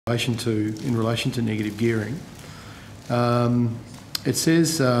in relation to negative gearing. It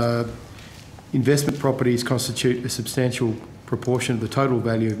says investment properties constitute a substantial proportion of the total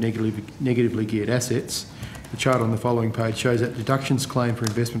value of negatively geared assets. The chart on the following page shows that deductions claimed for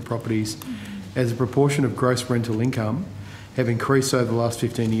investment properties as a proportion of gross rental income have increased over the last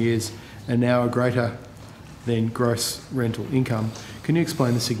 15 years and now are greater than gross rental income. Can you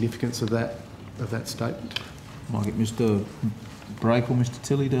explain the significance of that statement? Might get Mr. Brake or Mr.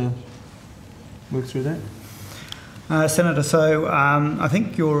 Tilley to work through that. Senator, so I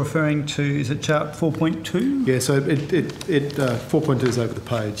think you're referring to, is it chart 4.2? Yeah, so 4.2 is over the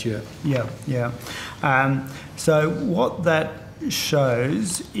page, yeah. Yeah. So what that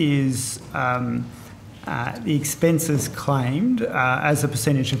shows is the expenses claimed as a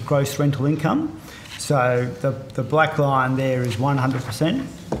percentage of gross rental income. So the black line there is 100%,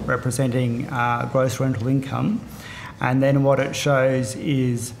 representing gross rental income. And then what it shows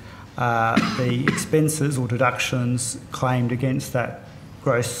is the expenses or deductions claimed against that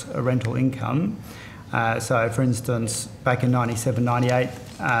gross rental income. So for instance, back in 97, 98,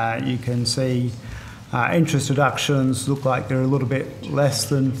 you can see interest deductions look like they're a little bit less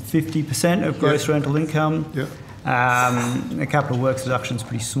than 50% of gross rental income. Yeah. The capital works deduction is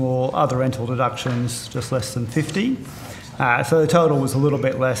pretty small. Other rental deductions just less than 50. So the total was a little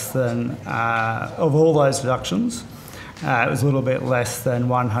bit less than, of all those deductions, it was a little bit less than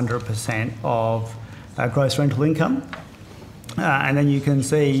 100% of gross rental income. And then you can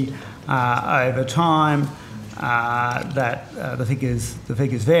see over time that the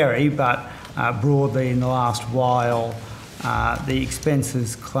figures vary, but broadly in the last while, the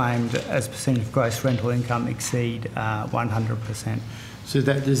expenses claimed as a percentage of gross rental income exceed 100%. So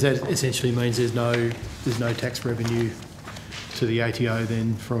does that essentially means there's no tax revenue to the ATO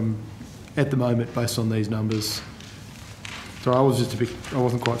then from at the moment based on these numbers? So I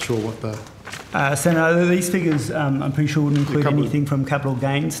wasn't quite sure what the... Senator, these figures I'm pretty sure wouldn't include anything from capital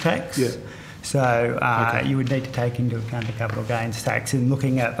gains tax. Yeah. So you would need to take into account the capital gains tax in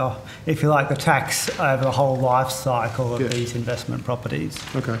looking at, if you like, the tax over the whole life cycle of these investment properties.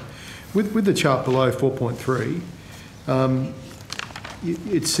 Okay. With the chart below 4.3,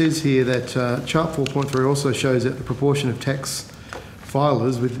 it says here that chart 4.3 also shows that the proportion of tax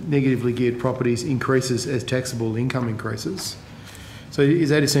filers with negatively geared properties increases as taxable income increases. So is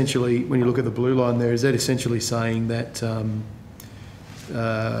that essentially, when you look at the blue line there, is that essentially saying that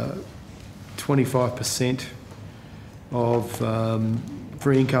 25% of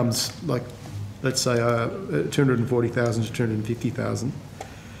for incomes like, let's say 240,000 to 250,000,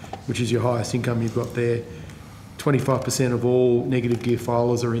 which is your highest income you've got there, 25% of all negative gear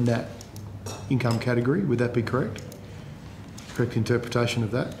filers are in that income category? Would that be correct? Correct interpretation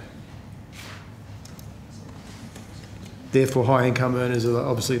of that? Therefore, high income earners are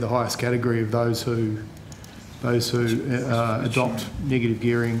obviously the highest category of those who adopt negative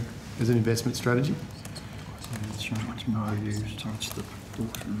gearing as an investment strategy.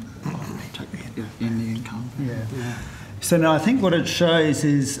 In the income. Yeah. So now I think what it shows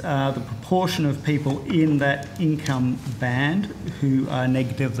is the proportion of people in that income band who are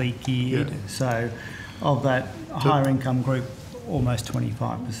negatively geared. Yeah. So of that higher income group, almost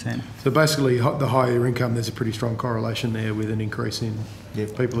 25%. So basically, the higher your income, there's a pretty strong correlation there with an increase in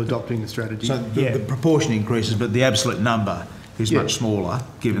people adopting the strategy. So the proportion increases, but the absolute number is much smaller,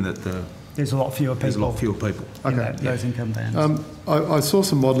 given that there's a lot fewer people. Okay. Those income bands. I saw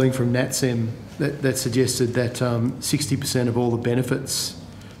some modelling from NatSem that suggested that 60% of all the benefits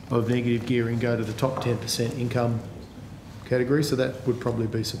of negative gearing go to the top 10% income category. So that would probably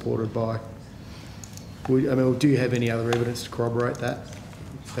be supported by. Do you have any other evidence to corroborate that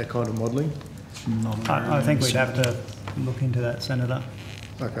kind of modelling? I think we'd have to look into that, Senator.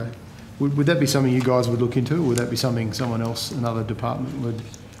 Okay. Would that be something you guys would look into, or would that be something someone else, another department would?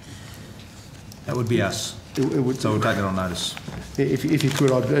 That would be us. It would. So we'll take it on notice. If you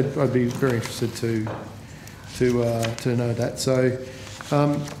could, I'd be very interested to know that. So,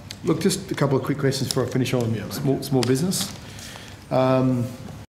 look, just a couple of quick questions before I finish on small business.